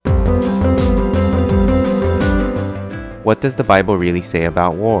What does the Bible really say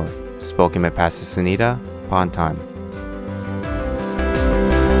about war? Spoken by Pastor Sanetta, Ponton.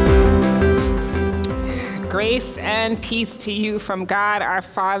 Grace and peace to you from God our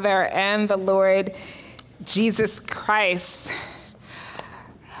Father and the Lord Jesus Christ.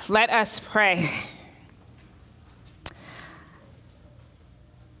 Let us pray.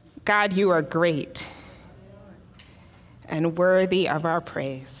 God, you are great and worthy of our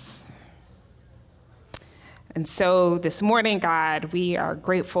praise. And so this morning, God, we are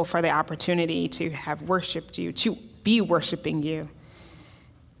grateful for the opportunity to have worshiped you, to be worshiping you,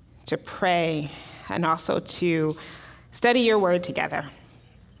 to pray, and also to study your word together.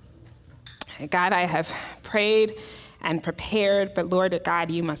 God, I have prayed and prepared, but Lord God,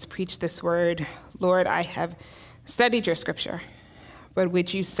 you must preach this word. Lord, I have studied your scripture, but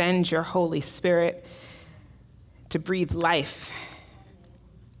would you send your Holy Spirit to breathe life?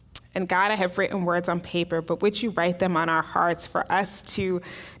 And God, I have written words on paper, but would you write them on our hearts for us to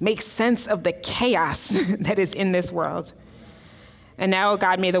make sense of the chaos that is in this world? And now,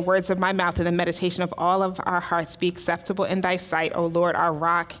 God, may the words of my mouth and the meditation of all of our hearts be acceptable in thy sight, O Lord, our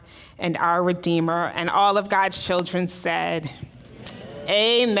rock and our redeemer. And all of God's children said,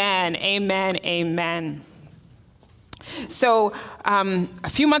 amen, amen, amen. So a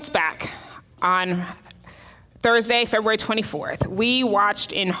few months back, on Thursday, February 24th, we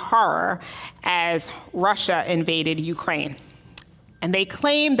watched in horror as Russia invaded Ukraine. And they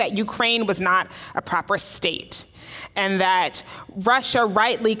claimed that Ukraine was not a proper state, and that Russia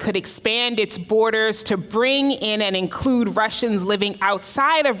rightly could expand its borders to bring in and include Russians living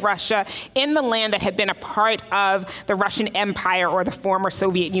outside of Russia in the land that had been a part of the Russian Empire or the former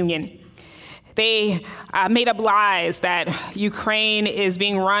Soviet Union. They made up lies that Ukraine is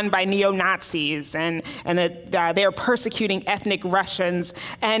being run by neo-Nazis and that they are persecuting ethnic Russians.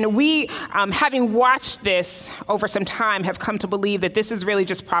 And we, having watched this over some time, have come to believe that this is really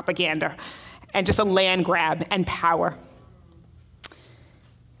just propaganda and just a land grab and power.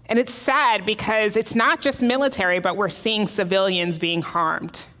 And it's sad because it's not just military, but we're seeing civilians being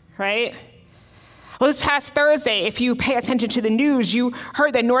harmed, right? Well, this past Thursday, if you pay attention to the news, you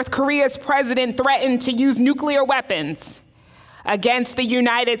heard that North Korea's president threatened to use nuclear weapons against the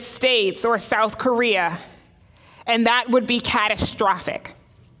United States or South Korea, and that would be catastrophic.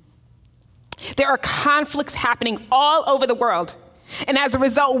 There are conflicts happening all over the world, and as a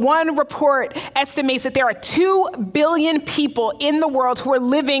result, one report estimates that there are 2 billion people in the world who are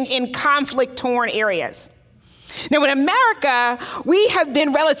living in conflict-torn areas. Now, in America, we have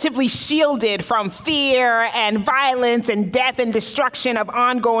been relatively shielded from fear and violence and death and destruction of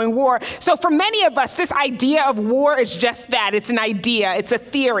ongoing war. So for many of us, this idea of war is just that. It's an idea. It's a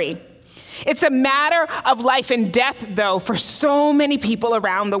theory. It's a matter of life and death, though, for so many people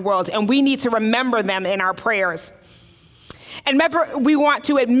around the world, and we need to remember them in our prayers. And remember, we want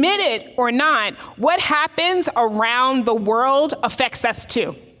to admit it or not, what happens around the world affects us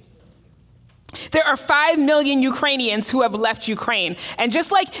too. There are 5 million Ukrainians who have left Ukraine. And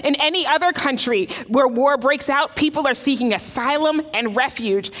just like in any other country where war breaks out, people are seeking asylum and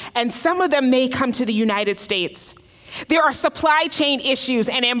refuge, and some of them may come to the United States. There are supply chain issues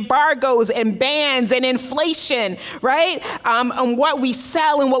and embargoes and bans and inflation, right? On what we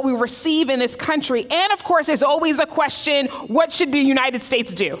sell and what we receive in this country. And of course, there's always a question, what should the United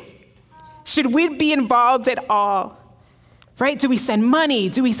States do? Should we be involved at all? Right? Do we send money?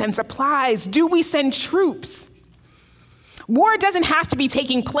 Do we send supplies? Do we send troops? War doesn't have to be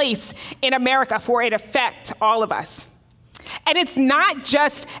taking place in America for it to affect all of us. And it's not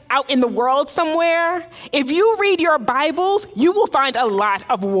just out in the world somewhere. If you read your Bibles, you will find a lot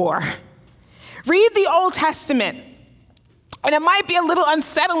of war. Read the Old Testament. And it might be a little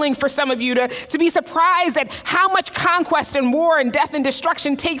unsettling for some of you to be surprised at how much conquest and war and death and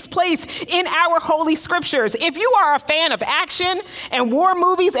destruction takes place in our holy scriptures. If you are a fan of action and war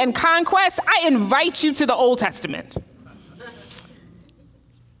movies and conquest, I invite you to the Old Testament.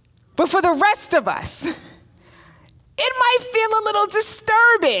 But for the rest of us, it might feel a little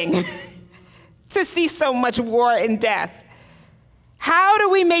disturbing to see so much war and death. How do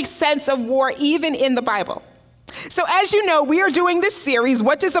we make sense of war even in the Bible? So as you know, we are doing this series,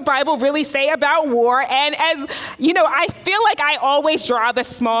 What Does the Bible Really Say About War? And as you know, I feel like I always draw the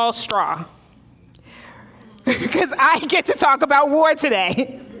small straw because I get to talk about war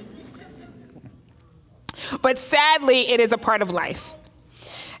today. But sadly, it is a part of life.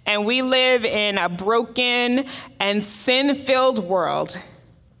 And we live in a broken and sin-filled world.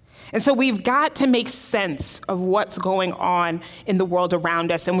 And so we've got to make sense of what's going on in the world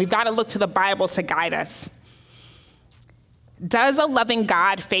around us, and we've got to look to the Bible to guide us. Does a loving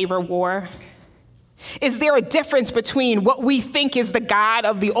God favor war? Is there a difference between what we think is the God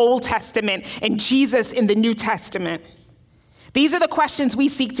of the Old Testament and Jesus in the New Testament? These are the questions we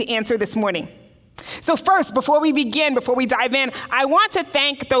seek to answer this morning. So first, before we dive in, I want to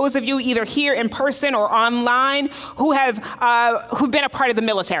thank those of you either here in person or online who've been a part of the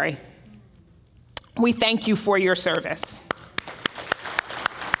military. We thank you for your service.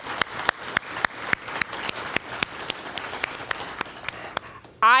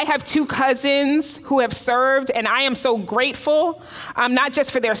 I have 2 cousins who have served, and I am so grateful, not just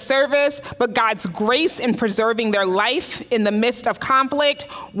for their service, but God's grace in preserving their life in the midst of conflict.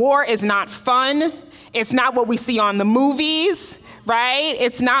 War is not fun. It's not what we see on the movies, right?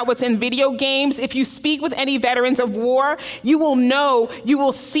 It's not what's in video games. If you speak with any veterans of war, you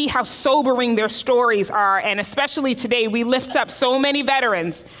will see how sobering their stories are. And especially today, we lift up so many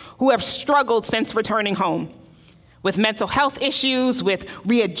veterans who have struggled since returning home, with mental health issues, with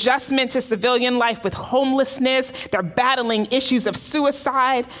readjustment to civilian life, with homelessness. They're battling issues of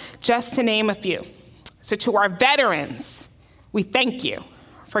suicide, just to name a few. So to our veterans, we thank you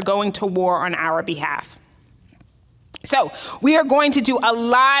for going to war on our behalf. So we are going to do a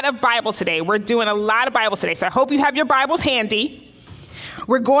lot of Bible today. We're doing a lot of Bible today. So I hope you have your Bibles handy.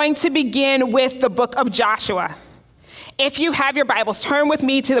 We're going to begin with the book of Joshua. If you have your Bibles, turn with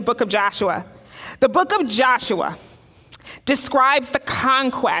me to the book of Joshua. The book of Joshua describes the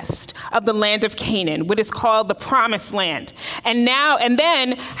conquest of the land of Canaan, what is called the Promised Land, and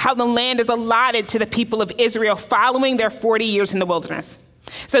then how the land is allotted to the people of Israel following their 40 years in the wilderness.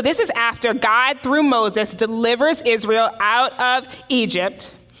 So this is after God, through Moses, delivers Israel out of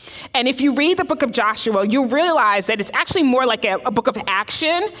Egypt. And if you read the book of Joshua, you'll realize that it's actually more like a book of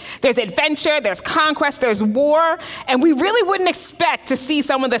action. There's adventure, there's conquest, there's war, and we really wouldn't expect to see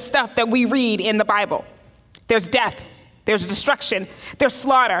some of the stuff that we read in the Bible. There's death, there's destruction, there's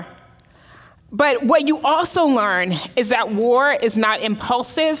slaughter. But what you also learn is that war is not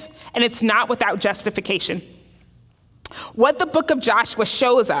impulsive and it's not without justification. What the book of Joshua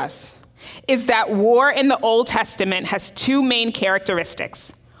shows us is that war in the Old Testament has 2 main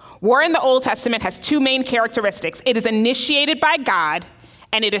characteristics. War in the Old Testament has 2 main characteristics. It is initiated by God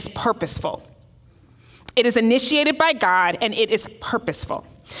and it is purposeful. It is initiated by God and it is purposeful.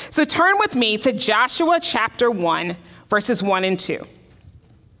 So turn with me to Joshua chapter 1, verses 1 and 2.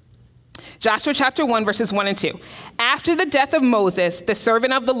 Joshua chapter 1, verses 1 and 2. After the death of Moses, the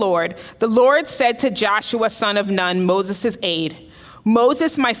servant of the Lord said to Joshua, son of Nun, Moses' aide,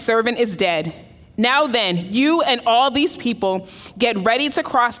 Moses, my servant, is dead. Now then, you and all these people get ready to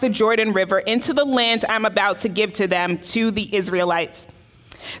cross the Jordan River into the land I'm about to give to them, to the Israelites.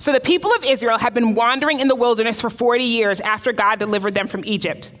 So the people of Israel have been wandering in the wilderness for 40 years after God delivered them from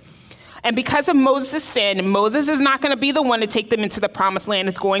Egypt. And because of Moses' sin, Moses is not going to be the one to take them into the promised land.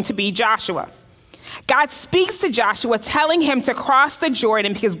 It's going to be Joshua. God speaks to Joshua, telling him to cross the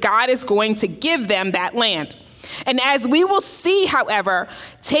Jordan because God is going to give them that land. And as we will see, however,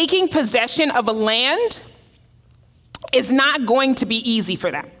 taking possession of a land is not going to be easy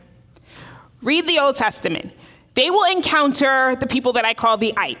for them. Read the Old Testament. They will encounter the people that I call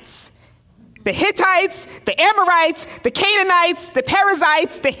the ites. The Hittites, the Amorites, the Canaanites, the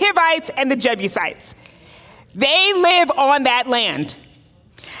Perizzites, the Hivites, and the Jebusites. They live on that land.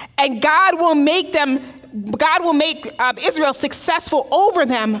 And God will make Israel successful over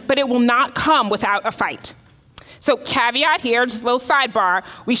them, but it will not come without a fight. So caveat here, just a little sidebar,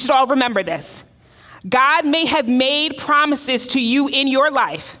 we should all remember this. God may have made promises to you in your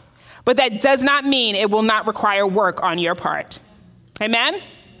life, but that does not mean it will not require work on your part. Amen?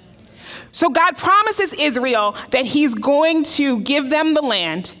 So God promises Israel that he's going to give them the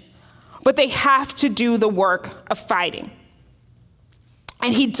land, but they have to do the work of fighting.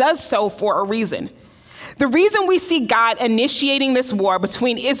 And he does so for a reason. The reason we see God initiating this war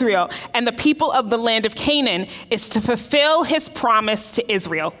between Israel and the people of the land of Canaan is to fulfill his promise to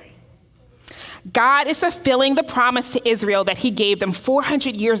Israel. God is fulfilling the promise to Israel that he gave them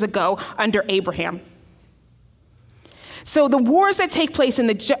 400 years ago under Abraham. So the wars that take place in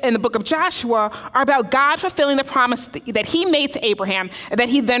the book of Joshua are about God fulfilling the promise that he made to Abraham and that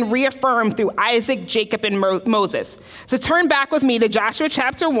he then reaffirmed through Isaac, Jacob, and Moses. So turn back with me to Joshua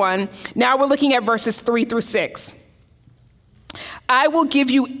chapter 1. Now we're looking at verses 3 through 6. I will give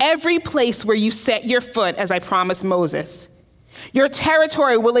you every place where you set your foot, as I promised Moses. Your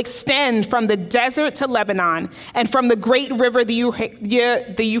territory will extend from the desert to Lebanon and from the great river, the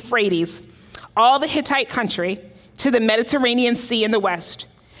Euphrates, all the Hittite country, to the Mediterranean Sea in the west.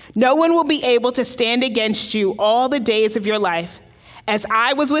 No one will be able to stand against you all the days of your life. As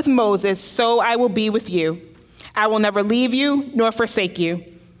I was with Moses, so I will be with you. I will never leave you nor forsake you.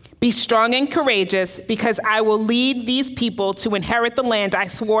 Be strong and courageous, because I will lead these people to inherit the land I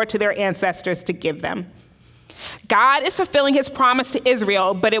swore to their ancestors to give them. God is fulfilling his promise to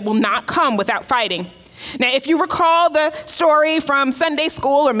Israel, but it will not come without fighting. Now, if you recall the story from Sunday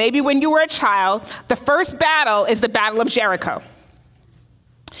school, or maybe when you were a child, the first battle is the Battle of Jericho.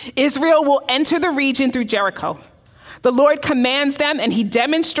 Israel will enter the region through Jericho. The Lord commands them, and he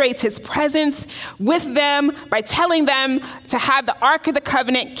demonstrates his presence with them by telling them to have the Ark of the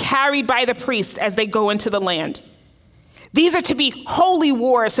Covenant carried by the priests as they go into the land. These are to be holy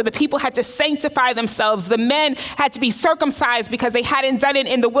wars, so the people had to sanctify themselves. The men had to be circumcised because they hadn't done it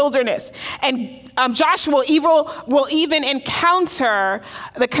in the wilderness. And Joshua will even encounter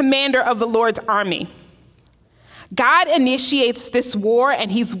the commander of the Lord's army. God initiates this war,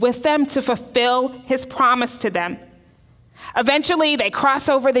 and he's with them to fulfill his promise to them. Eventually, they cross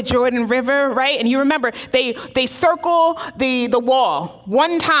over the Jordan River, right? And you remember, they circle the wall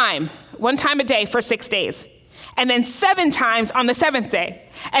one time a day for 6 days. And then 7 times on the 7th day.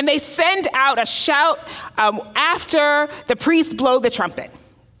 And they send out a shout after the priests blow the trumpet.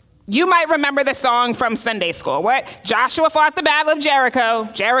 You might remember the song from Sunday school. What? Joshua fought the battle of Jericho,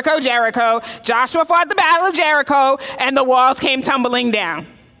 Jericho, Jericho. Joshua fought the battle of Jericho, and the walls came tumbling down.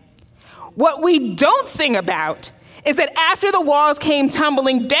 What we don't sing about is that after the walls came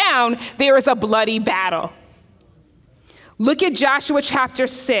tumbling down, there is a bloody battle. Look at Joshua chapter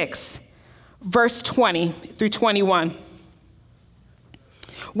 6, verse 20 through 21.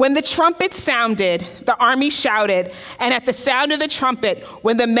 When the trumpet sounded, the army shouted, and at the sound of the trumpet,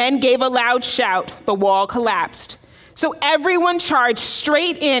 when the men gave a loud shout, the wall collapsed. So everyone charged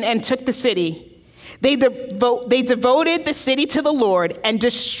straight in and took the city. They devoted the city to the Lord and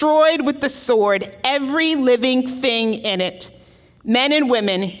destroyed with the sword every living thing in it, men and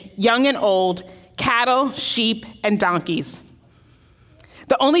women, young and old, cattle, sheep, and donkeys.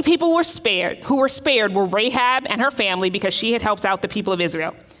 The only people who were spared were Rahab and her family, because she had helped out the people of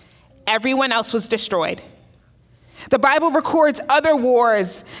Israel. Everyone else was destroyed. The Bible records other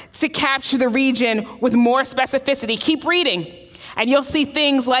wars to capture the region with more specificity. Keep reading. And you'll see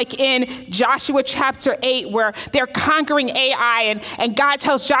things like in Joshua chapter 8, where they're conquering Ai, and God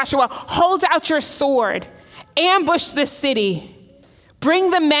tells Joshua, hold out your sword, ambush the city, bring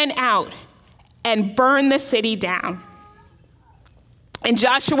the men out, and burn the city down. In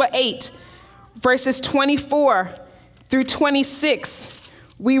Joshua 8, verses 24 through 26,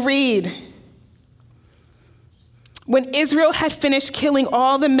 we read, when Israel had finished killing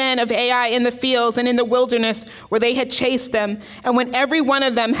all the men of Ai in the fields and in the wilderness where they had chased them, and when every one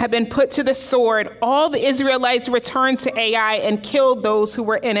of them had been put to the sword, all the Israelites returned to Ai and killed those who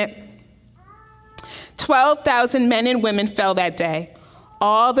were in it. 12,000 men and women fell that day,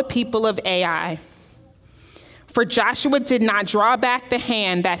 all the people of Ai. For Joshua did not draw back the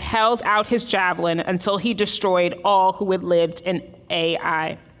hand that held out his javelin until he destroyed all who had lived in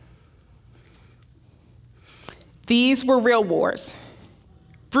Ai. These were real wars,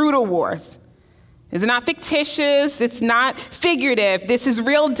 brutal wars. It's not fictitious, it's not figurative. This is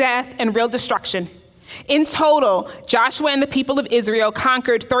real death and real destruction. In total, Joshua and the people of Israel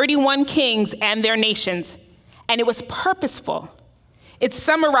conquered 31 kings and their nations, and it was purposeful. It's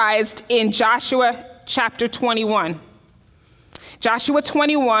summarized in Joshua chapter 21. Joshua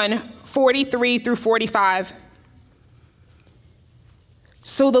 21, 43 through 45.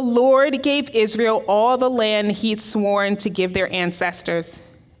 So the Lord gave Israel all the land he'd sworn to give their ancestors,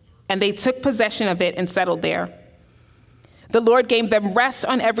 and they took possession of it and settled there. The Lord gave them rest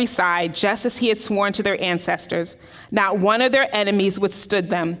on every side, just as he had sworn to their ancestors. Not one of their enemies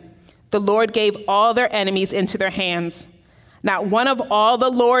withstood them. The Lord gave all their enemies into their hands. Not one of all the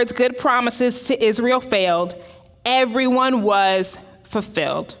Lord's good promises to Israel failed. Everyone was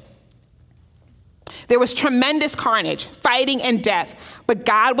fulfilled. There was tremendous carnage, fighting, and death, but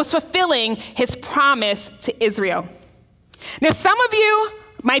God was fulfilling his promise to Israel. Now, some of you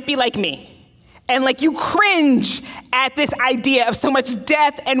might be like me, and like you cringe at this idea of so much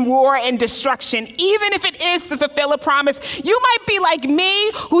death and war and destruction, even if it is to fulfill a promise. You might be like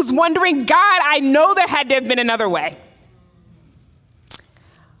me, who's wondering, God, I know there had to have been another way.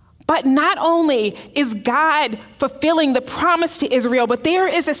 But not only is God fulfilling the promise to Israel, but there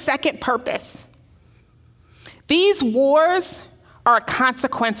is a second purpose. These wars are a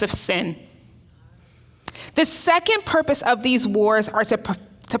consequence of sin. The second purpose of these wars are to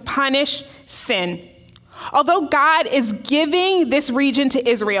punish sin. Although God is giving this region to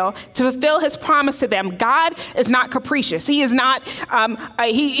Israel to fulfill his promise to them, God is not capricious. He is not,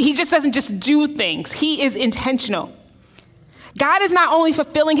 he just doesn't just do things. He is intentional. God is not only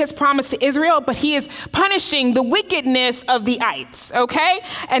fulfilling his promise to Israel, but he is punishing the wickedness of the ites, okay?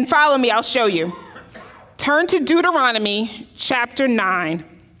 And follow me, I'll show you. Turn to Deuteronomy chapter 9.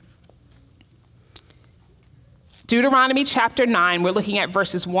 Deuteronomy chapter 9, we're looking at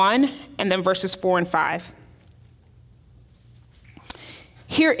verses 1 and then verses 4 and 5.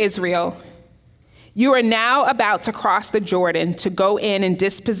 Hear, Israel, you are now about to cross the Jordan to go in and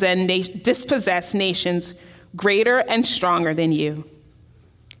dispossess nations greater and stronger than you,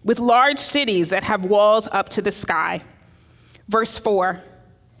 with large cities that have walls up to the sky. Verse 4,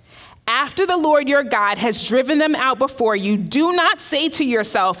 after the Lord your God has driven them out before you, do not say to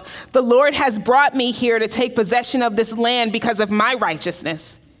yourself, the Lord has brought me here to take possession of this land because of my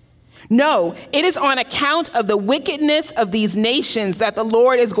righteousness. No, it is on account of the wickedness of these nations that the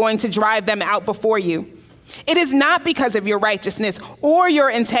Lord is going to drive them out before you. It is not because of your righteousness or your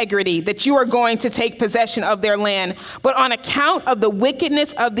integrity that you are going to take possession of their land, but on account of the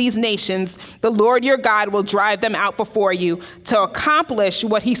wickedness of these nations, the Lord your God will drive them out before you to accomplish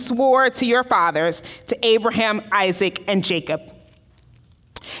what he swore to your fathers, to Abraham, Isaac, and Jacob.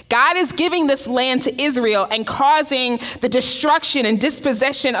 God is giving this land to Israel and causing the destruction and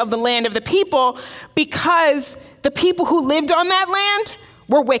dispossession of the land of the people because the people who lived on that land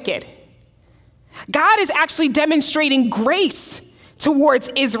were wicked. God is actually demonstrating grace towards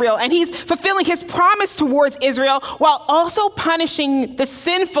Israel, and he's fulfilling his promise towards Israel while also punishing the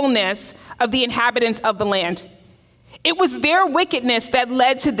sinfulness of the inhabitants of the land. It was their wickedness that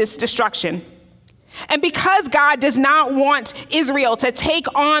led to this destruction. And because God does not want Israel to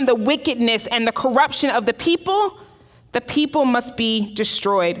take on the wickedness and the corruption of the people must be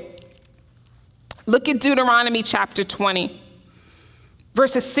destroyed. Look at Deuteronomy chapter 20.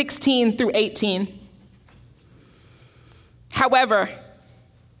 Verses 16 through 18. However,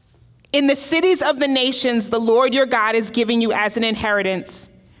 in the cities of the nations the Lord your God is giving you as an inheritance,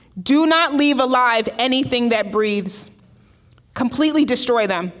 do not leave alive anything that breathes. Completely destroy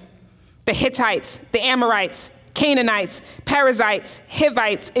them. The Hittites, the Amorites, Canaanites, Perizzites,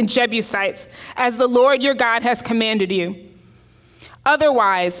 Hivites, and Jebusites, as the Lord your God has commanded you.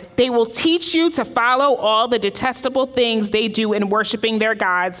 Otherwise, they will teach you to follow all the detestable things they do in worshiping their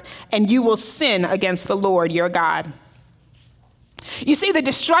gods, and you will sin against the Lord your God. You see, the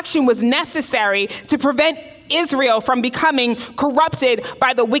destruction was necessary to prevent Israel from becoming corrupted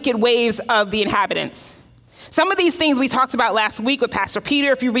by the wicked ways of the inhabitants. Some of these things we talked about last week with Pastor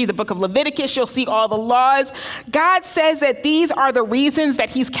Peter. If you read the book of Leviticus, you'll see all the laws. God says that these are the reasons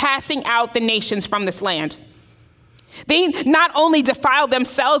that he's casting out the nations from this land. They not only defiled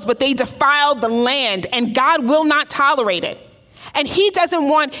themselves, but they defiled the land, and God will not tolerate it. And he doesn't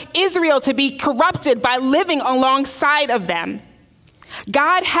want Israel to be corrupted by living alongside of them.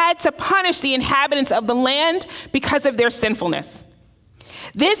 God had to punish the inhabitants of the land because of their sinfulness.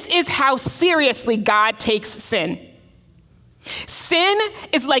 This is how seriously God takes sin. Sin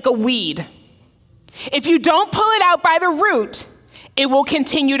is like a weed. If you don't pull it out by the root, it will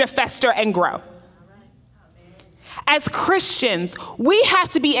continue to fester and grow. As Christians, we have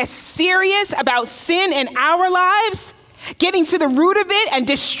to be as serious about sin in our lives, getting to the root of it and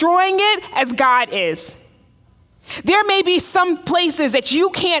destroying it as God is. There may be some places that you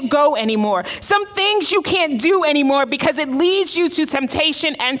can't go anymore, some things you can't do anymore because it leads you to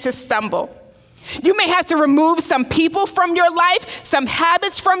temptation and to stumble. You may have to remove some people from your life, some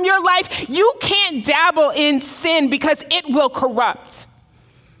habits from your life. You can't dabble in sin because it will corrupt.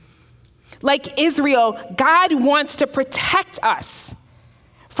 Like Israel, God wants to protect us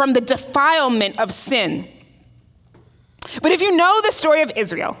from the defilement of sin. But if you know the story of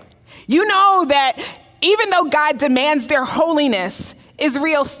Israel, you know that even though God demands their holiness,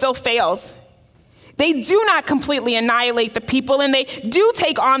 Israel still fails. They do not completely annihilate the people, and they do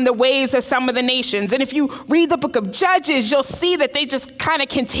take on the ways of some of the nations. And if you read the book of Judges, you'll see that they just kind of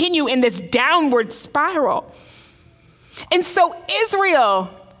continue in this downward spiral. And so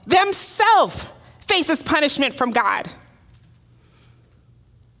Israel themselves faces punishment from God.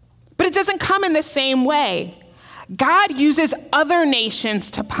 But it doesn't come in the same way. God uses other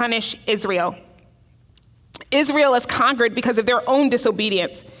nations to punish Israel. Israel is conquered because of their own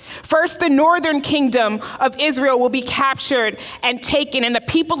disobedience. First, the northern kingdom of Israel will be captured and taken, and the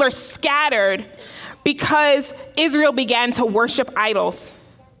people are scattered because Israel began to worship idols.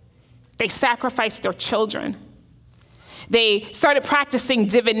 They sacrificed their children. They started practicing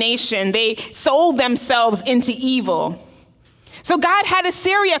divination. They sold themselves into evil. So God had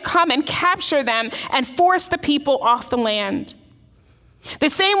Assyria come and capture them and force the people off the land. The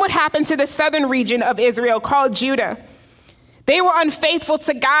same would happen to the southern region of Israel called Judah. They were unfaithful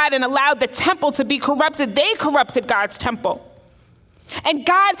to God and allowed the temple to be corrupted. They corrupted God's temple. And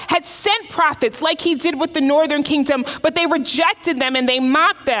God had sent prophets like he did with the northern kingdom, but they rejected them and they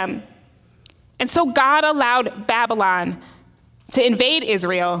mocked them. And so God allowed Babylon to invade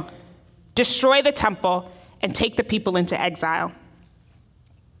Israel, destroy the temple, and take the people into exile.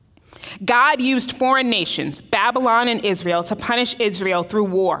 God used foreign nations, Babylon and Israel, to punish Israel through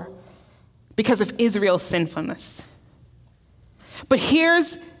war because of Israel's sinfulness. But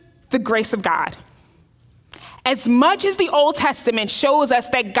here's the grace of God. As much as the Old Testament shows us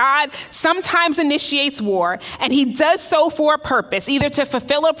that God sometimes initiates war, and he does so for a purpose, either to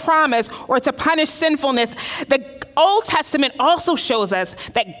fulfill a promise or to punish sinfulness, the Old Testament also shows us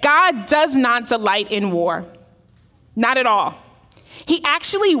that God does not delight in war. Not at all. He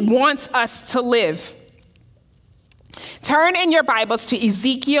actually wants us to live. Turn in your Bibles to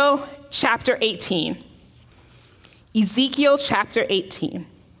Ezekiel chapter 18. Ezekiel chapter 18.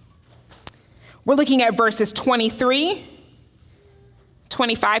 We're looking at verses 23,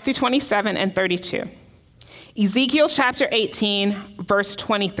 25 through 27, and 32. Ezekiel chapter 18, verse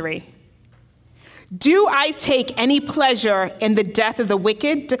 23. Do I take any pleasure in the death of the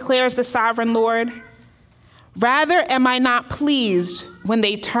wicked, declares the sovereign Lord? Rather am I not pleased when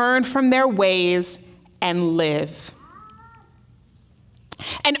they turn from their ways and live.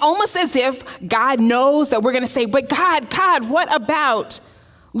 And almost as if God knows that we're going to say, but God, what about?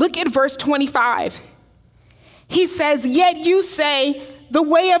 Look at verse 25. He says, yet you say, the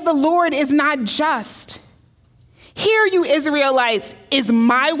way of the Lord is not just. Hear you Israelites, is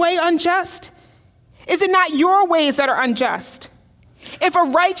my way unjust? Is it not your ways that are unjust? If a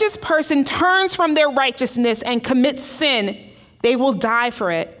righteous person turns from their righteousness and commits sin, they will die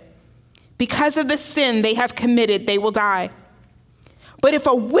for it. Because of the sin they have committed, they will die. But if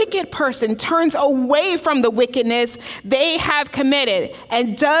a wicked person turns away from the wickedness they have committed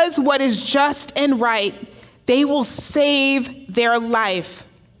and does what is just and right, they will save their life.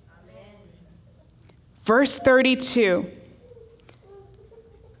 Amen. Verse 32.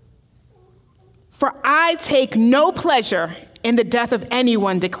 For I take no pleasure in the death of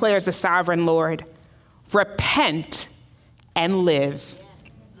anyone, declares the sovereign Lord. Repent and live.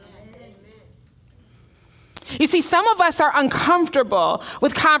 You see, some of us are uncomfortable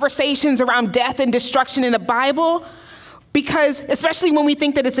with conversations around death and destruction in the Bible because, especially when we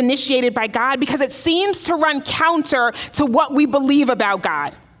think that it's initiated by God, because it seems to run counter to what we believe about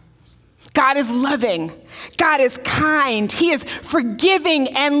God. God is loving. God is kind. He is forgiving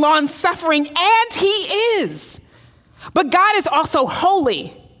and long-suffering, and he is. But God is also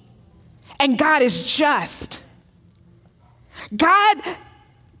holy, and God is just. God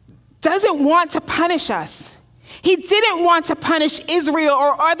doesn't want to punish us. He didn't want to punish Israel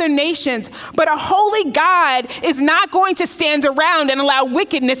or other nations, but a holy God is not going to stand around and allow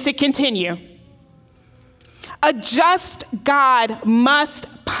wickedness to continue. A just God must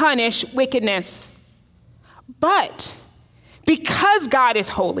punish wickedness. But because God is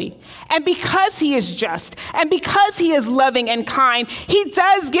holy, and because he is just, and because he is loving and kind, he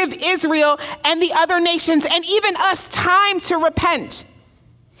does give Israel and the other nations and even us time to repent.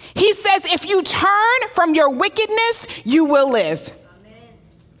 He says, if you turn from your wickedness, you will live. Amen.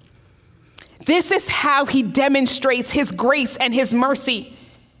 This is how he demonstrates his grace and his mercy.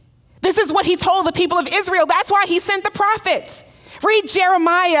 This is what he told the people of Israel. That's why he sent the prophets. Read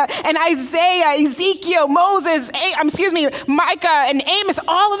Jeremiah and Isaiah, Ezekiel, Moses, Micah and Amos,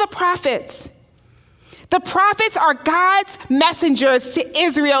 all of the prophets. The prophets are God's messengers to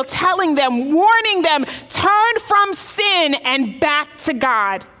Israel, telling them, warning them, turn from sin and back to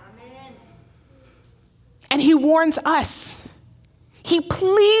God. Amen. And he warns us. He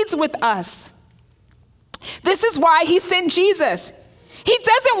pleads with us. This is why he sent Jesus. He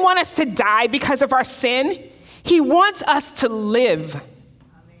doesn't want us to die because of our sin. He wants us to live. Amen.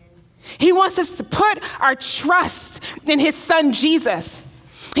 He wants us to put our trust in his son, Jesus.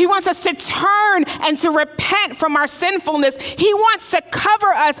 He wants us to turn and to repent from our sinfulness. He wants to cover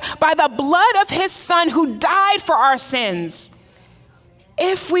us by the blood of his son who died for our sins.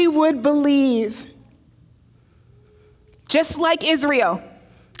 If we would believe. Just like Israel,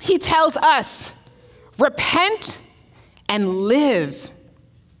 he tells us, repent and live.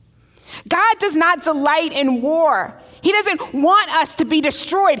 God does not delight in war. He doesn't want us to be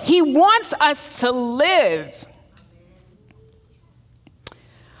destroyed. He wants us to live.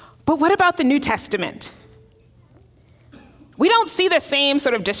 But what about the New Testament? We don't see the same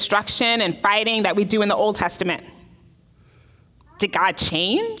sort of destruction and fighting that we do in the Old Testament. Did God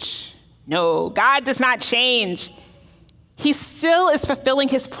change? No, God does not change. He still is fulfilling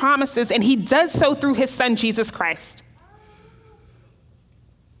his promises, and he does so through his son, Jesus Christ.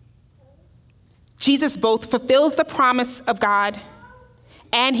 Jesus both fulfills the promise of God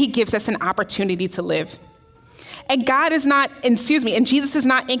and he gives us an opportunity to live. And Jesus is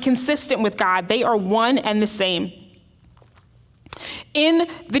not inconsistent with God. They are one and the same. In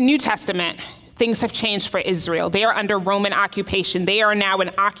the New Testament, things have changed for Israel. They are under Roman occupation. They are now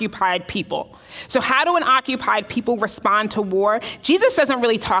an occupied people. So how do an occupied people respond to war? Jesus doesn't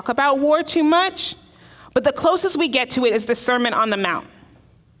really talk about war too much, but the closest we get to it is the Sermon on the Mount.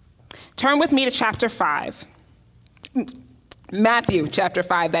 Turn with me to chapter 5. Matthew chapter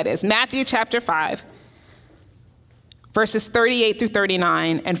 5, that is. Matthew chapter 5, verses 38 through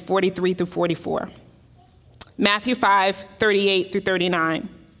 39 and 43 through 44. Matthew 5, 38 through 39.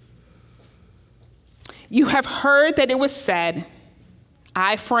 You have heard that it was said,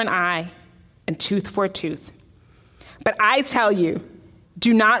 eye for an eye and tooth for a tooth. But I tell you,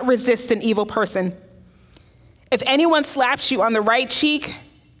 do not resist an evil person. If anyone slaps you on the right cheek,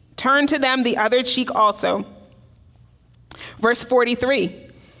 turn to them the other cheek also. Verse 43,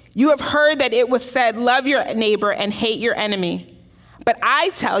 you have heard that it was said, love your neighbor and hate your enemy. But I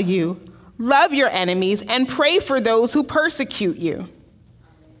tell you, love your enemies and pray for those who persecute you.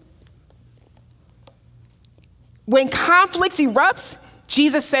 When conflict erupts,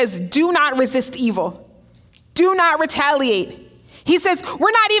 Jesus says, do not resist evil. Do not retaliate. He says,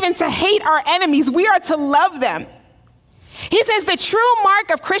 we're not even to hate our enemies. We are to love them. He says the true mark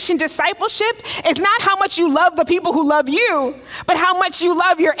of Christian discipleship is not how much you love the people who love you, but how much you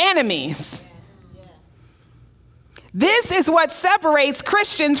love your enemies. This is what separates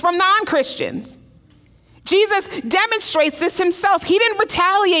Christians from non-Christians. Jesus demonstrates this himself. He didn't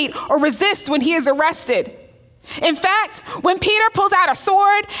retaliate or resist when he is arrested. In fact, when Peter pulls out a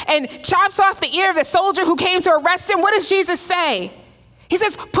sword and chops off the ear of the soldier who came to arrest him, what does Jesus say? He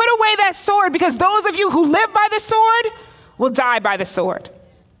says, put away that sword, because those of you who live by the sword will die by the sword.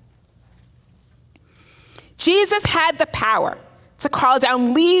 Jesus had the power to call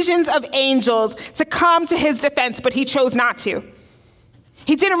down legions of angels to come to his defense, but he chose not to.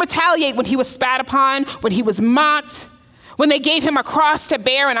 He didn't retaliate when he was spat upon, when he was mocked, when they gave him a cross to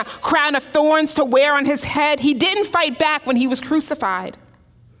bear and a crown of thorns to wear on his head. He didn't fight back when he was crucified.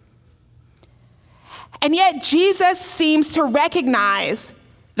 And yet Jesus seems to recognize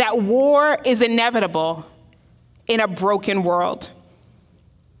that war is inevitable in a broken world.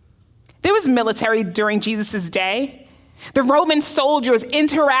 There was military during Jesus' day. The Roman soldiers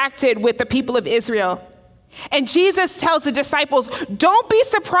interacted with the people of Israel. And Jesus tells the disciples, don't be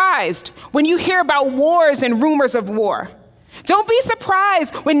surprised when you hear about wars and rumors of war. Don't be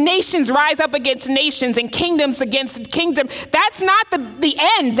surprised when nations rise up against nations and kingdoms against kingdom. That's not the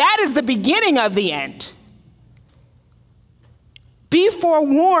end. That is the beginning of the end. Be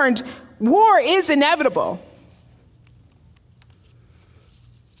forewarned, war is inevitable.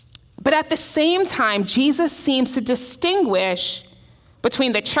 But at the same time, Jesus seems to distinguish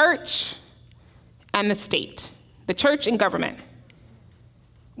between the church and the state, the church and government.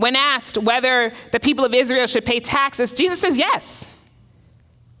 When asked whether the people of Israel should pay taxes, Jesus says yes.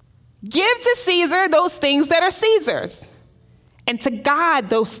 Give to Caesar those things that are Caesar's, and to God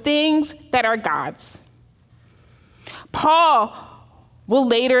those things that are God's. Paul will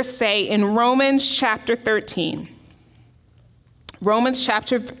later say in Romans chapter 13,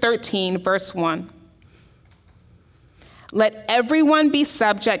 verse 1, let everyone be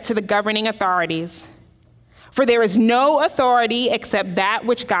subject to the governing authorities, for there is no authority except that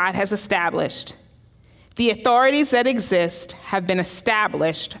which God has established. The authorities that exist have been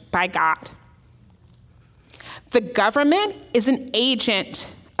established by God. The government is an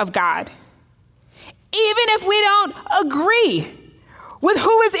agent of God. Even if we don't agree with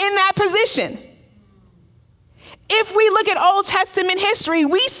who is in that position. If we look at Old Testament history,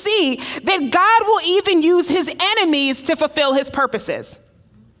 we see that God will even use his enemies to fulfill his purposes.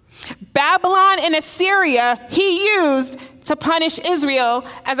 Babylon and Assyria, he used to punish Israel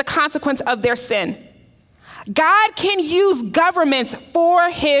as a consequence of their sin. God can use governments for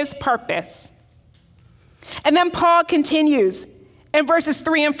his purpose. And then Paul continues in verses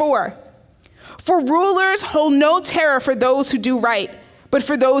 3 and 4. For rulers hold no terror for those who do right, but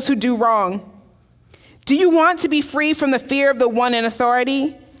for those who do wrong. Do you want to be free from the fear of the one in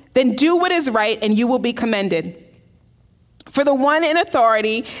authority? Then do what is right and you will be commended. For the one in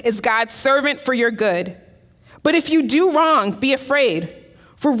authority is God's servant for your good. But if you do wrong, be afraid.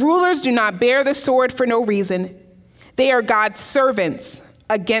 For rulers do not bear the sword for no reason. They are God's servants,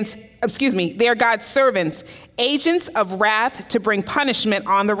 agents of wrath to bring punishment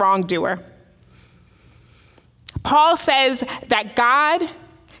on the wrongdoer. Paul says that God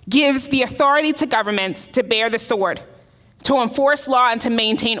gives the authority to governments to bear the sword, to enforce law and to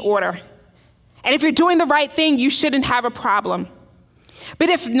maintain order. And if you're doing the right thing, you shouldn't have a problem. But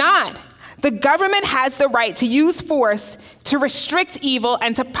if not, the government has the right to use force to restrict evil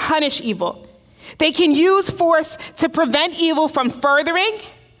and to punish evil. They can use force to prevent evil from furthering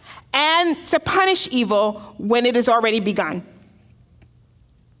and to punish evil when it has already begun.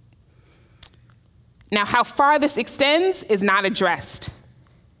 Now, how far this extends is not addressed.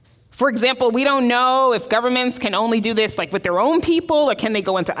 For example, we don't know if governments can only do this like with their own people, or can they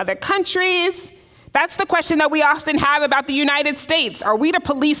go into other countries? That's the question that we often have about the United States. Are we to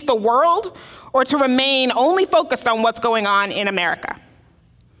police the world or to remain only focused on what's going on in America?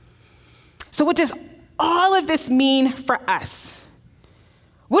 So what does all of this mean for us?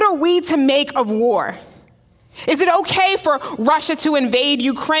 What are we to make of war? Is it okay for Russia to invade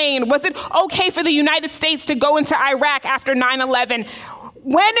Ukraine? Was it okay for the United States to go into Iraq after 9/11?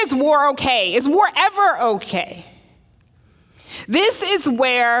 When is war okay? Is war ever okay? This is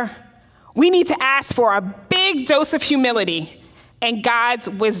where we need to ask for a big dose of humility and God's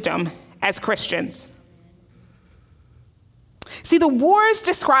wisdom as Christians. See, the wars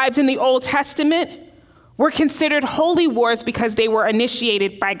described in the Old Testament were considered holy wars because they were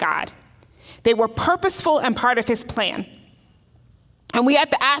initiated by God. They were purposeful and part of his plan. And we have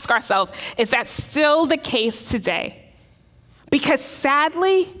to ask ourselves, is that still the case today? Because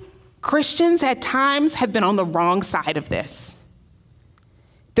sadly, Christians at times have been on the wrong side of this.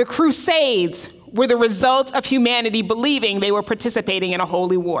 The Crusades were the result of humanity believing they were participating in a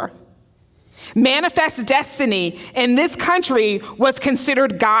holy war. Manifest destiny in this country was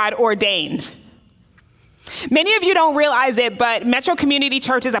considered God-ordained. Many of you don't realize it, but Metro Community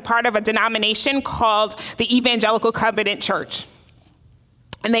Church is a part of a denomination called the Evangelical Covenant Church.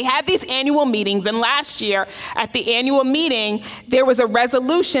 And they have these annual meetings, and last year at the annual meeting, there was a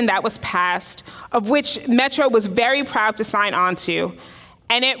resolution that was passed, of which Metro was very proud to sign on to,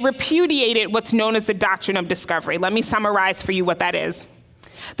 and it repudiated what's known as the doctrine of discovery. Let me summarize for you what that is.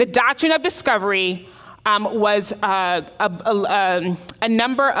 The doctrine of discovery was a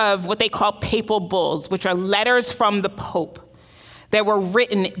number of what they call papal bulls, which are letters from the Pope that were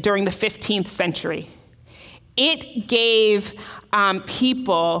written during the 15th century. It gave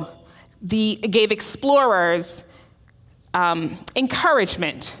gave explorers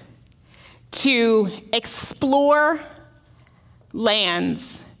encouragement to explore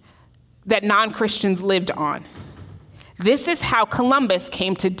lands that non-Christians lived on. This is how Columbus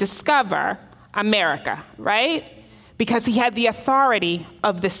came to discover America, right? Because he had the authority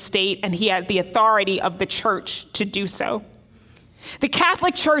of the state and he had the authority of the church to do so. The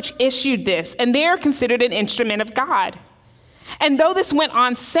Catholic Church issued this, and they are considered an instrument of God. And though this went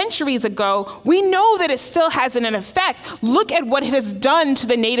on centuries ago, we know that it still has an effect. Look at what it has done to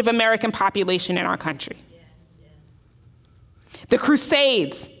the Native American population in our country. The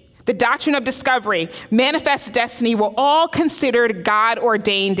Crusades, the doctrine of discovery, manifest destiny were all considered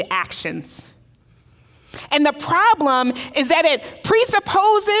God-ordained actions. And the problem is that it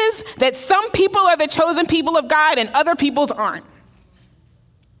presupposes that some people are the chosen people of God and other peoples aren't.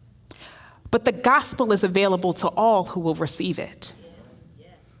 But the gospel is available to all who will receive it.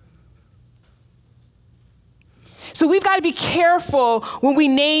 So we've got to be careful when we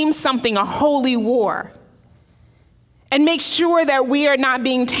name something a holy war and make sure that we are not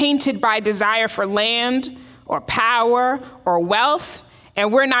being tainted by desire for land or power or wealth,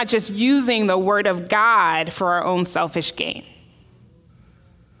 and we're not just using the word of God for our own selfish gain.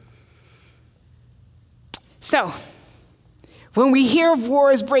 So, when we hear of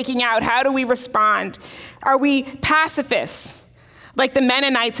wars breaking out, how do we respond? Are we pacifists, like the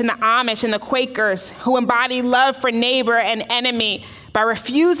Mennonites and the Amish and the Quakers, who embody love for neighbor and enemy by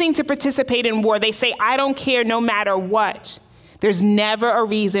refusing to participate in war? They say, I don't care no matter what. There's never a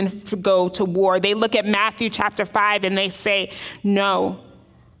reason to go to war. They look at Matthew chapter 5 and they say, no,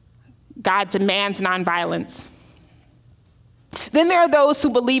 God demands nonviolence. Then there are those who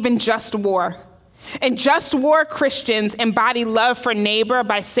believe in just war. And just war Christians embody love for neighbor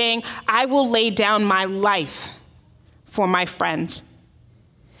by saying, I will lay down my life for my friend.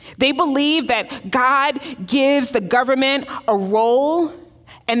 They believe that God gives the government a role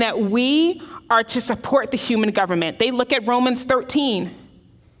and that we are to support the human government. They look at Romans 13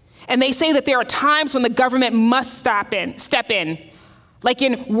 and they say that there are times when the government must step in, like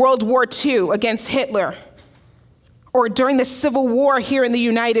in World War II against Hitler, or during the Civil War here in the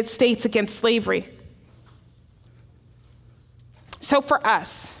United States against slavery. So for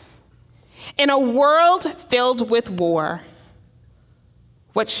us, in a world filled with war,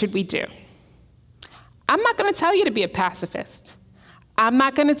 what should we do? I'm not going to tell you to be a pacifist. I'm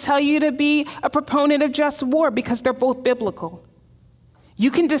not going to tell you to be a proponent of just war, because they're both biblical. You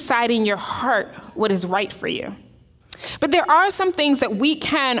can decide in your heart what is right for you. But there are some things that we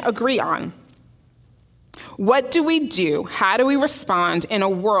can agree on. What do we do? How do we respond in a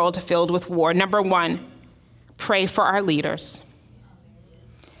world filled with war? Number one, pray for our leaders.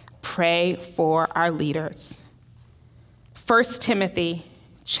 Pray for our leaders. 1 Timothy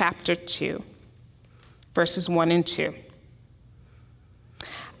chapter 2, verses 1 and 2.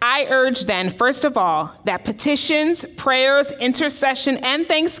 I urge then, first of all, that petitions, prayers, intercession, and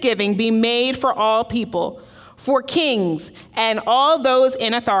thanksgiving be made for all people, for kings and all those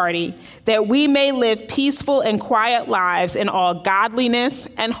in authority, that we may live peaceful and quiet lives in all godliness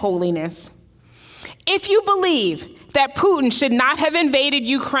and holiness. If you believe that Putin should not have invaded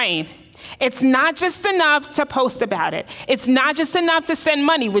Ukraine, it's not just enough to post about it. It's not just enough to send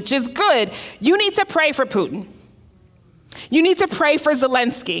money, which is good. You need to pray for Putin. You need to pray for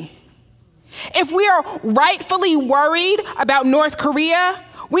Zelensky. If we are rightfully worried about North Korea,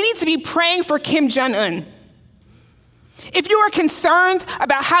 we need to be praying for Kim Jong-un. If you are concerned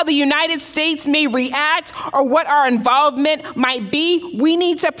about how the United States may react or what our involvement might be, we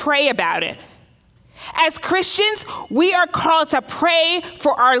need to pray about it. As Christians, we are called to pray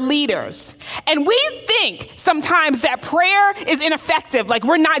for our leaders. And we think sometimes that prayer is ineffective, like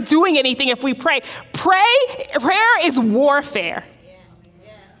we're not doing anything if we pray. Prayer is warfare.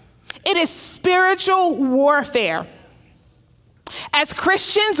 It is spiritual warfare. As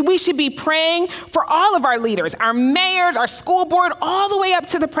Christians, we should be praying for all of our leaders, our mayors, our school board, all the way up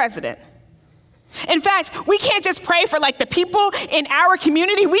to the president. In fact, we can't just pray for the people in our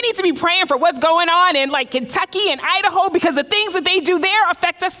community. We need to be praying for what's going on in Kentucky and Idaho, because the things that they do there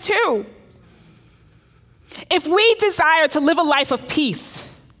affect us too. If we desire to live a life of peace,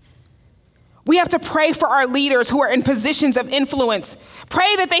 we have to pray for our leaders who are in positions of influence.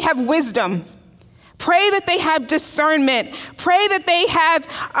 Pray that they have wisdom. Pray that they have discernment. Pray that they have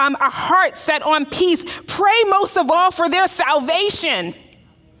a heart set on peace. Pray most of all for their salvation,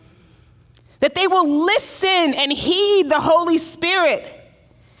 that they will listen and heed the Holy Spirit.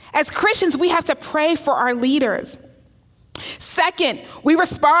 As Christians, we have to pray for our leaders. Second, we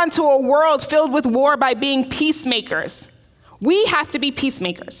respond to a world filled with war by being peacemakers. We have to be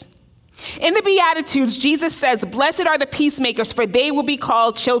peacemakers. In the Beatitudes, Jesus says, "Blessed are the peacemakers, for they will be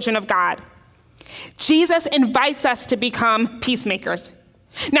called children of God." Jesus invites us to become peacemakers.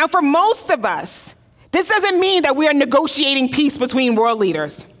 Now, for most of us, this doesn't mean that we are negotiating peace between world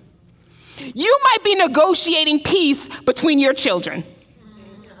leaders. You might be negotiating peace between your children,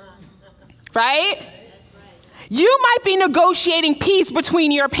 right? You might be negotiating peace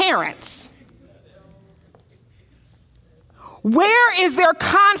between your parents. Where is there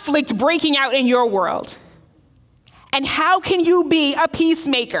conflict breaking out in your world? And how can you be a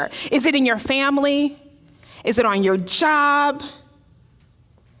peacemaker? Is it in your family? Is it on your job?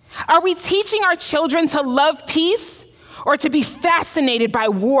 Are we teaching our children to love peace or to be fascinated by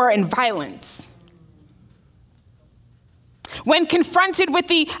war and violence? When confronted with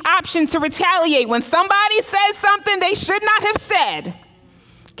the option to retaliate, when somebody says something they should not have said,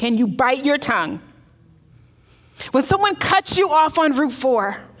 can you bite your tongue? When someone cuts you off on Route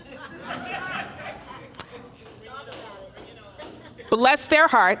 4, bless their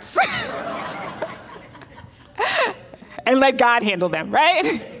hearts and let God handle them,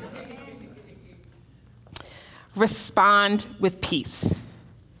 right? Respond with peace.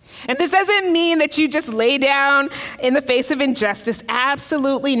 And this doesn't mean that you just lay down in the face of injustice.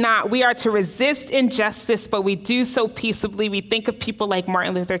 Absolutely not. We are to resist injustice, but we do so peaceably. We think of people like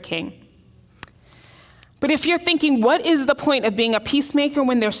Martin Luther King. But if you're thinking, what is the point of being a peacemaker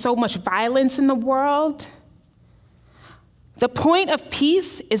when there's so much violence in the world? The point of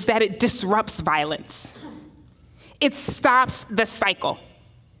peace is that it disrupts violence. It stops the cycle.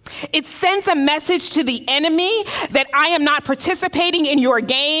 It sends a message to the enemy that I am not participating in your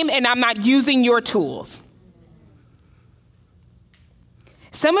game and I'm not using your tools.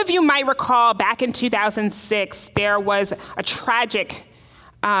 Some of you might recall back in 2006, there was a tragic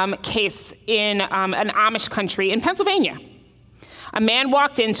case in an Amish country in Pennsylvania. A man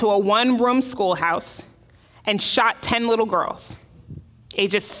walked into a one-room schoolhouse and shot 10 little girls,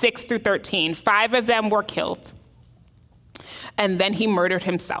 ages 6 through 13. 5 of them were killed. And then he murdered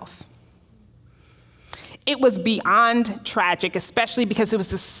himself. It was beyond tragic, especially because it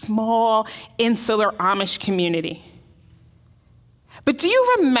was a small, insular Amish community. But do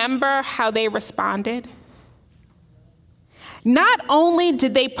you remember how they responded? Not only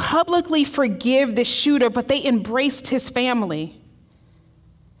did they publicly forgive the shooter, but they embraced his family.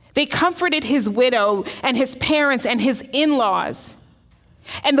 They comforted his widow and his parents and his in-laws.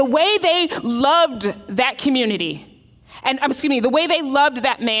 And the way they loved that community, the way they loved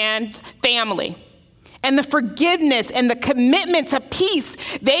that man's family And the forgiveness and the commitment to peace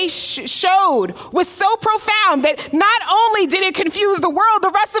they showed was so profound that not only did it confuse the world,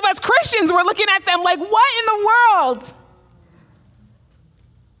 the rest of us Christians were looking at them like, what in the world?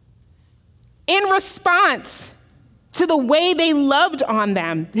 In response to the way they loved on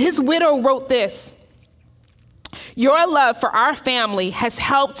them, his widow wrote this: "Your love for our family has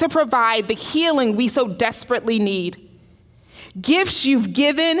helped to provide the healing we so desperately need. Gifts you've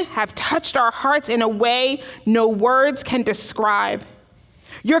given have touched our hearts in a way no words can describe.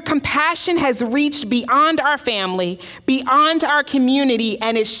 Your compassion has reached beyond our family, beyond our community,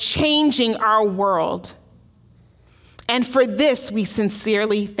 and is changing our world. And for this, we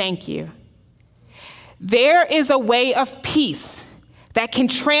sincerely thank you." There is a way of peace that can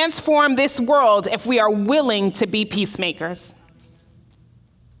transform this world if we are willing to be peacemakers.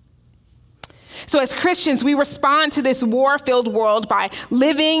 So as Christians, we respond to this war-filled world by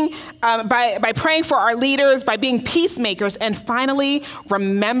living, by praying for our leaders, by being peacemakers, and finally,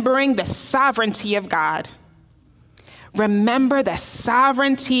 remembering the sovereignty of God. Remember the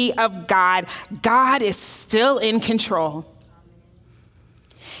sovereignty of God. God is still in control.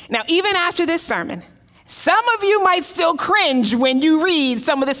 Now, even after this sermon, some of you might still cringe when you read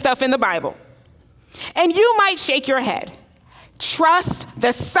some of the stuff in the Bible. And you might shake your head. Trust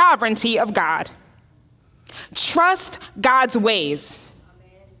the sovereignty of God. Trust God's ways.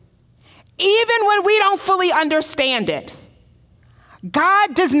 Even when we don't fully understand it,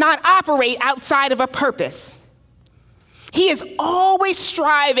 God does not operate outside of a purpose. He is always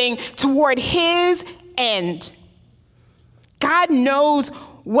striving toward his end. God knows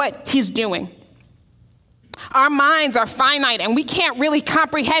what he's doing. Our minds are finite and we can't really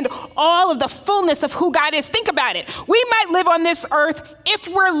comprehend all of the fullness of who God is. Think about it. We might live on this earth, if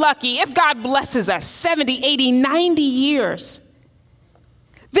we're lucky, if God blesses us, 70, 80, 90 years.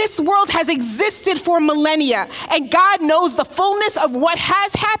 This world has existed for millennia, and God knows the fullness of what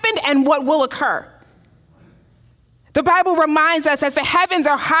has happened and what will occur. The Bible reminds us, as the heavens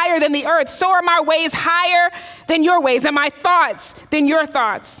are higher than the earth, so are my ways higher than your ways, and my thoughts than your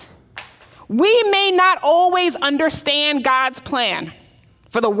thoughts. We may not always understand God's plan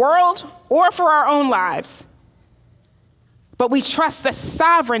for the world or for our own lives, but we trust the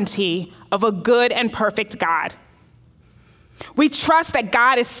sovereignty of a good and perfect God. We trust that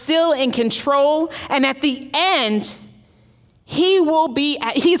God is still in control, and at the end,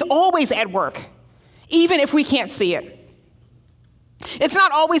 he's always at work, even if we can't see it. It's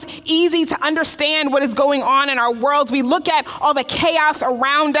not always easy to understand what is going on in our worlds. We look at all the chaos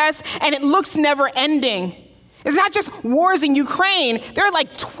around us, and it looks never ending. It's not just wars in Ukraine. There are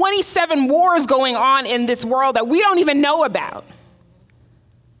like 27 wars going on in this world that we don't even know about.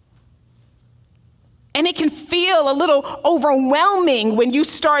 And it can feel a little overwhelming when you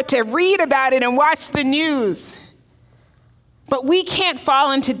start to read about it and watch the news. But we can't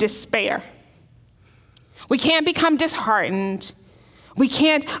fall into despair. We can't become disheartened. We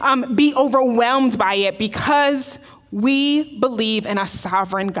can't be overwhelmed by it because we believe in a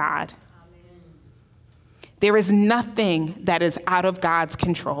sovereign God. Amen. There is nothing that is out of God's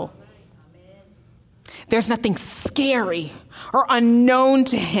control. Amen. There's nothing scary or unknown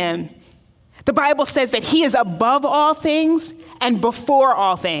to him. The Bible says that he is above all things and before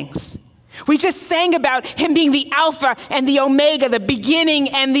all things. We just sang about him being the Alpha and the Omega, the beginning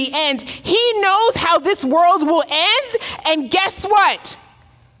and the end. He knows how this world will end, and guess what?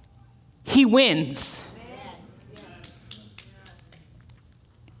 He wins.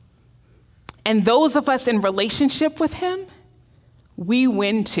 And those of us in relationship with him, we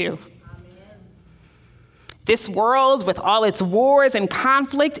win too. This world, with all its wars and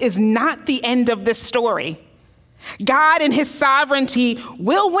conflict, is not the end of this story. God in his sovereignty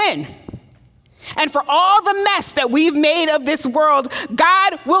will win. And for all the mess that we've made of this world,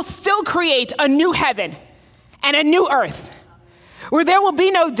 God will still create a new heaven and a new earth where there will be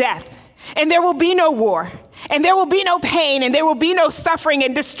no death, and there will be no war, and there will be no pain, and there will be no suffering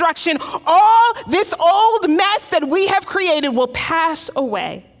and destruction. All this old mess that we have created will pass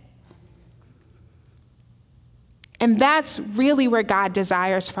away. And that's really where God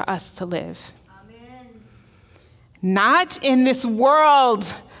desires for us to live. Amen. Not in this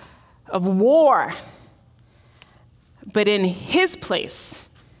world of war, but in his place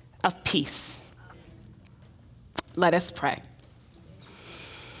of peace. Let us pray.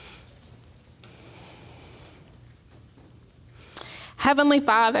 Heavenly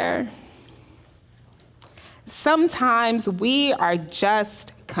Father, sometimes we are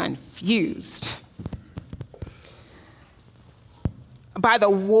just confused by the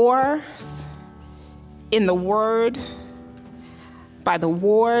wars in the word, by the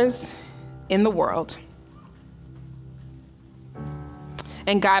wars in the world.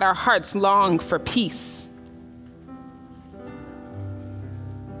 And God, our hearts long for peace.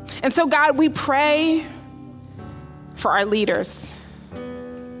 And so, God, we pray for our leaders.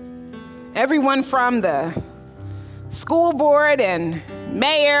 Everyone from the school board and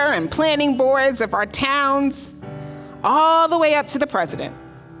mayor and planning boards of our towns, all the way up to the president.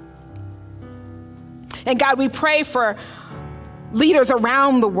 And God, we pray for leaders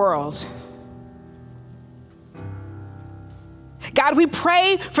around the world. God, we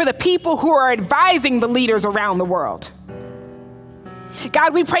pray for the people who are advising the leaders around the world.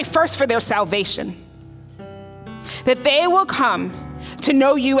 God, we pray first for their salvation, that they will come to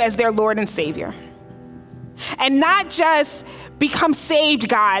know you as their Lord and Savior. And not just become saved,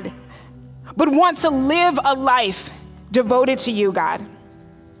 God, but want to live a life devoted to you, God.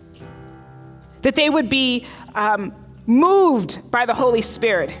 That they would be moved by the Holy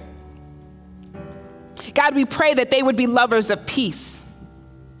Spirit. God, we pray that they would be lovers of peace,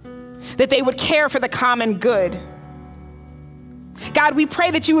 that they would care for the common good. God, we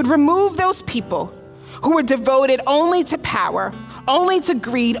pray that you would remove those people who are devoted only to power, only to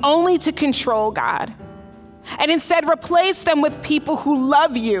greed, only to control, God, and instead replace them with people who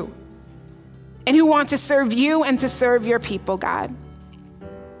love you and who want to serve you and to serve your people, God.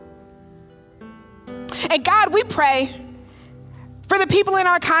 And God, we pray for the people in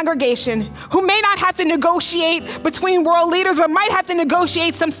our congregation who may not have to negotiate between world leaders, but might have to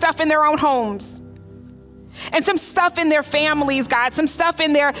negotiate some stuff in their own homes and some stuff in their families, God, some stuff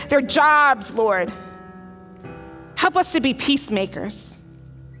in their jobs, Lord. Help us to be peacemakers.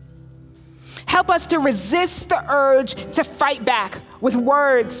 Help us to resist the urge to fight back with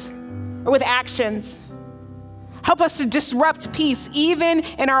words or with actions. Help us to disrupt peace even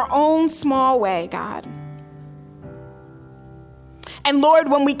in our own small way, God. And Lord,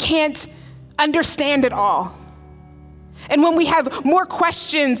 when we can't understand it all, and when we have more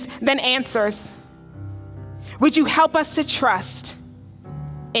questions than answers, would you help us to trust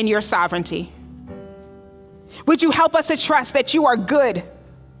in your sovereignty? Would you help us to trust that you are good,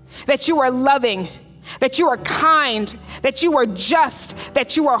 that you are loving, that you are kind, that you are just,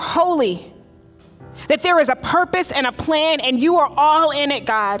 that you are holy, that there is a purpose and a plan and you are all in it,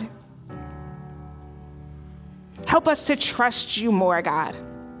 God. Help us to trust you more, God.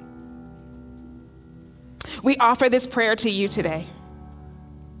 We offer this prayer to you today.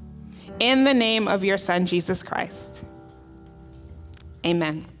 In the name of your Son, Jesus Christ.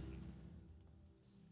 Amen.